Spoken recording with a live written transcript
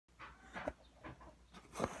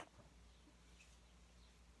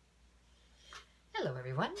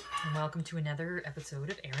everyone, and welcome to another episode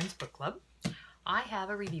of Erin's Book Club. I have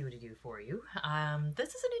a review to do for you. This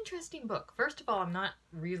is an interesting book. First of all, I'm not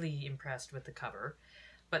really impressed with the cover,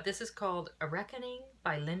 but this is called A Reckoning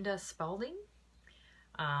by Linda Spalding.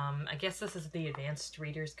 I guess this is the advanced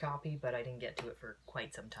reader's copy, but I didn't get to it for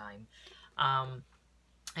quite some time.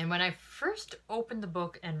 And when I first opened the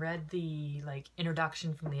book and read the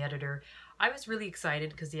introduction from the editor, I was really excited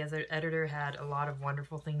because the editor had a lot of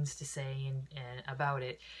wonderful things to say and about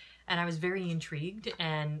it. And I was very intrigued,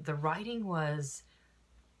 and the writing was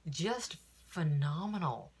just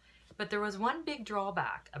phenomenal. But there was one big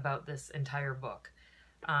drawback about this entire book.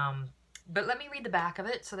 But let me read the back of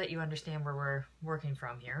it so that you understand where we're working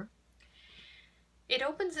from here. It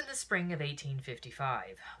opens in the spring of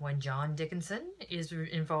 1855, when John Dickinson is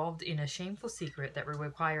involved in a shameful secret that will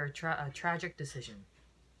require a tragic decision.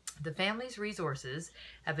 The family's resources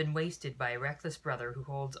have been wasted by a reckless brother who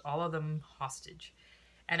holds all of them hostage.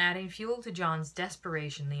 And adding fuel to John's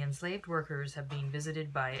desperation, the enslaved workers have been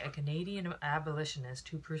visited by a Canadian abolitionist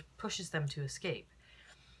who pushes them to escape.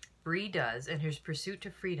 Bree does, and his pursuit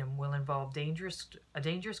to freedom will involve a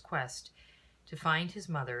dangerous quest to find his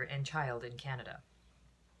mother and child in Canada.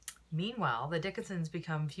 Meanwhile, the Dickinsons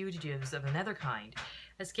become fugitives of another kind,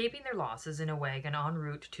 escaping their losses in a wagon en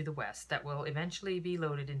route to the west that will eventually be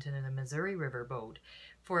loaded into the Missouri River boat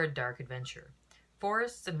for a dark adventure.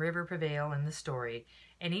 Forests and river prevail in the story,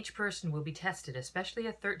 and each person will be tested, especially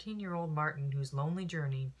a 13-year-old Martin whose lonely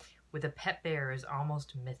journey with a pet bear is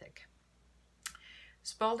almost mythic.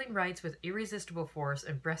 Spalding writes with irresistible force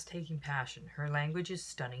and breathtaking passion. Her language is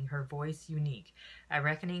stunning, her voice unique. A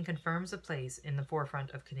Reckoning confirms a place in the forefront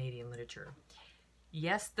of Canadian literature.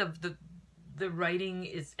 Yes, the writing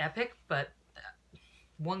is epic, but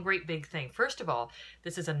one great big thing. First of all,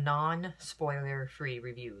 this is a non-spoiler-free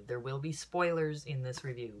review. There will be spoilers in this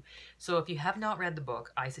review. So if you have not read the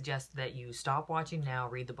book, I suggest that you stop watching now,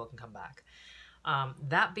 read the book, and come back.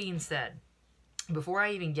 That being said, before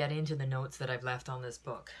I even get into the notes that I've left on this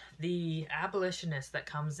book, the abolitionist that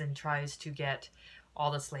comes and tries to get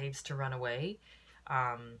all the slaves to run away,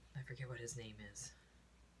 I forget what his name is.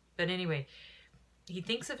 But anyway, he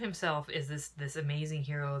thinks of himself as this amazing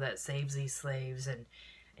hero that saves these slaves and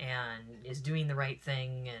is doing the right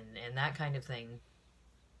thing and that kind of thing.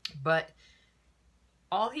 But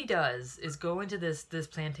all he does is go into this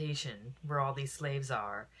plantation where all these slaves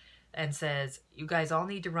are and says, you guys all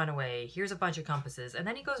need to run away. Here's a bunch of compasses. And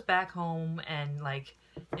then he goes back home and,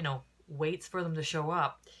 waits for them to show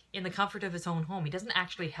up in the comfort of his own home. He doesn't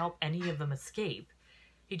actually help any of them escape.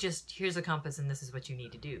 He just, here's a compass and this is what you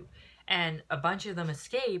need to do. And a bunch of them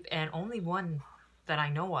escape, and only one that I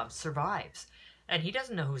know of survives. And he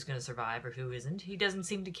doesn't know who's going to survive or who isn't. He doesn't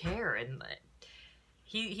seem to care. And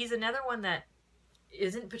he's another one that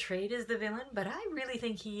isn't portrayed as the villain, but I really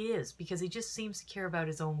think he is, because he just seems to care about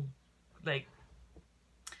his own, I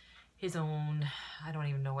don't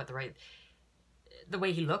even know what the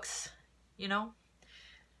way he looks, you know?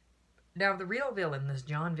 Now, the real villain, this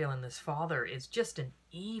John villain, this father, is just an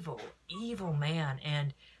evil, evil man,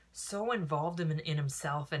 and so involved in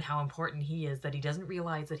himself and how important he is that he doesn't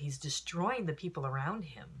realize that he's destroying the people around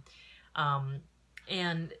him.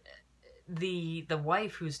 And the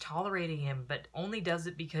wife who's tolerating him, but only does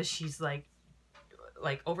it because she's like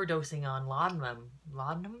overdosing on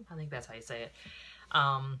laudanum, I think that's how you say it,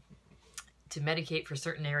 to medicate for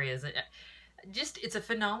certain areas. It's a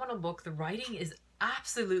phenomenal book. The writing is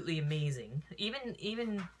absolutely amazing.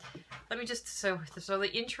 Even let me just, so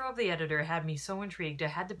the intro of the editor had me so intrigued. I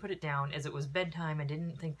had to put it down as it was bedtime. I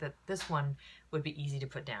didn't think that this one would be easy to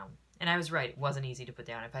put down. And I was right, it wasn't easy to put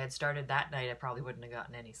down. If I had started that night, I probably wouldn't have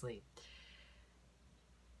gotten any sleep.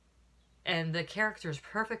 And the characters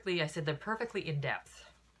perfectly, I said they're perfectly in depth,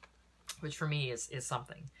 which for me is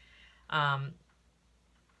something.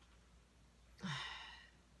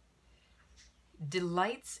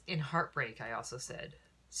 Delights in heartbreak, I also said.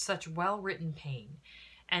 Such well-written pain.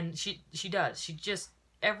 And she does. She just,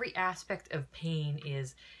 every aspect of pain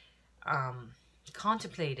is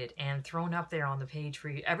contemplated and thrown up there on the page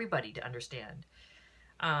for everybody to understand.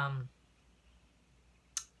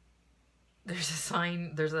 There's a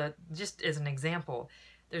sign, just as an example,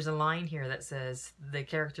 there's a line here that says the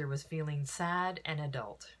character was feeling sad and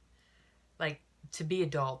adult. To be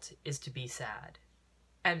adult is to be sad.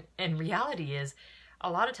 And reality is, a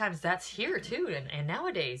lot of times that's here too, and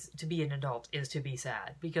nowadays to be an adult is to be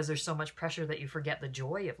sad, because there's so much pressure that you forget the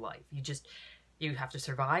joy of life. You have to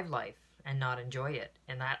survive life and not enjoy it.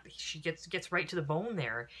 And that, she gets right to the bone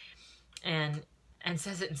there and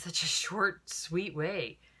says it in such a short, sweet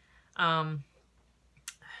way.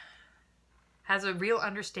 has a real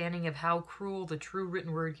understanding of how cruel the true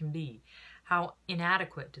written word can be, how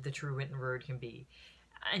inadequate the true written word can be.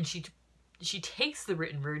 And she takes the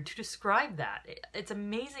written word to describe that. It's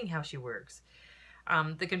amazing how she works.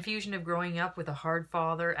 The confusion of growing up with a hard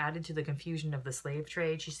father added to the confusion of the slave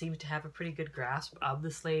trade. She seems to have a pretty good grasp of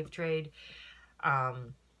the slave trade,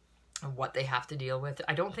 what they have to deal with.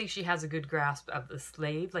 I don't think she has a good grasp of the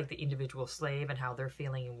slave, like the individual slave, and how they're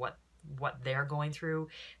feeling and what they're going through.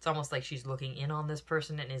 It's almost like she's looking in on this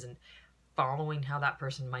person and isn't following how that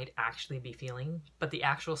person might actually be feeling. But the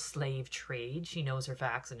actual slave trade, she knows her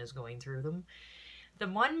facts and is going through them. The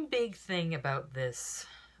one big thing about this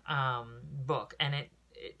book, and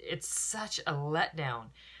it's such a letdown.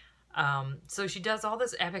 So she does all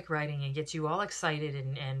this epic writing and gets you all excited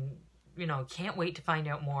and you know, can't wait to find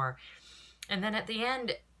out more. And then at the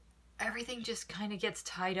end, everything just kind of gets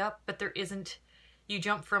tied up, but there isn't, you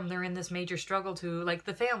jump from they're in this major struggle to like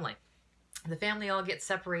the family. The family all gets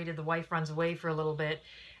separated, the wife runs away for a little bit,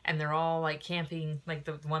 and they're all like camping, like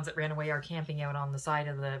the ones that ran away are camping out on the side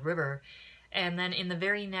of the river. And then in the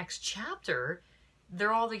very next chapter,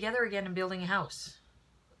 they're all together again and building a house.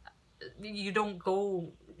 You don't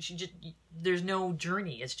go, there's no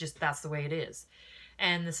journey, it's just that's the way it is.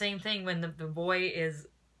 And the same thing when the boy is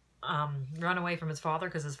run away from his father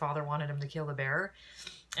because his father wanted him to kill the bear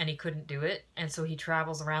and he couldn't do it. And so he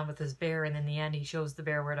travels around with his bear, and in the end he shows the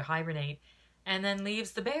bear where to hibernate and then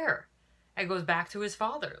leaves the bear and goes back to his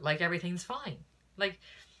father like everything's fine. Like,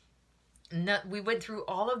 we went through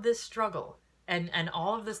all of this struggle and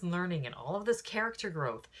all of this learning and all of this character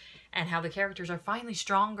growth and how the characters are finally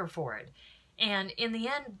stronger for it. And in the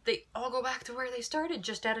end, they all go back to where they started,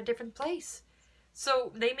 just at a different place.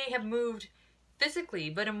 So they may have moved physically,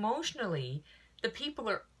 but emotionally, the people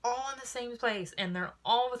are all in the same place and they're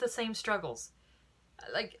all with the same struggles.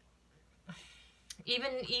 Like,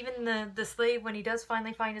 even the slave, when he does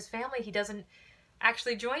finally find his family, he doesn't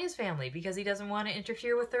actually join his family because he doesn't want to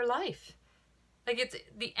interfere with their life. Like,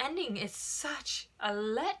 the ending is such a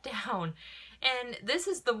letdown. And this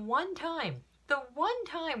is the one time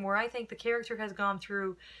where I think the character has gone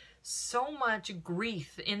through so much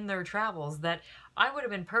grief in their travels that I would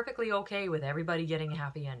have been perfectly okay with everybody getting a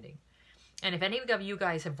happy ending. And if any of you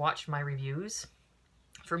guys have watched my reviews,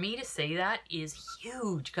 for me to say that is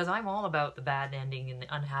huge, because I'm all about the bad ending and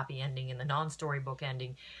the unhappy ending and the non-storybook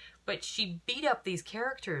ending. But she beat up these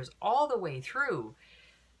characters all the way through.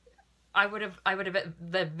 I would have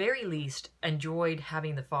at the very least enjoyed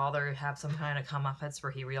having the father have some kind of comeuppance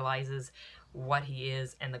where he realizes what he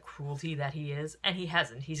is and the cruelty that he is, and he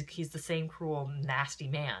hasn't. He's the same cruel, nasty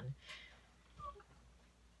man.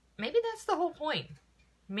 Maybe that's the whole point.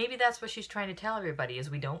 Maybe that's what she's trying to tell everybody, is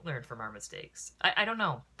we don't learn from our mistakes. I don't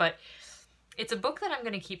know, but it's a book that I'm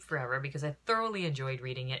going to keep forever because I thoroughly enjoyed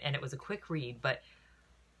reading it, and it was a quick read. But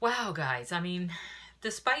wow, guys, I mean,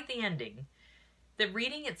 despite the ending, the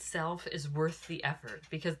reading itself is worth the effort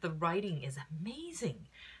because the writing is amazing.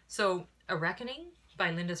 So, A Reckoning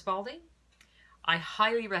by Linda Spalding, I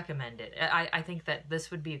highly recommend it. I think that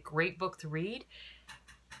this would be a great book to read,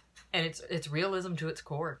 and it's realism to its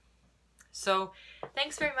core. So,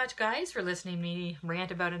 thanks very much, guys, for listening to me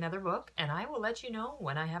rant about another book, and I will let you know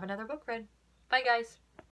when I have another book read. Bye, guys.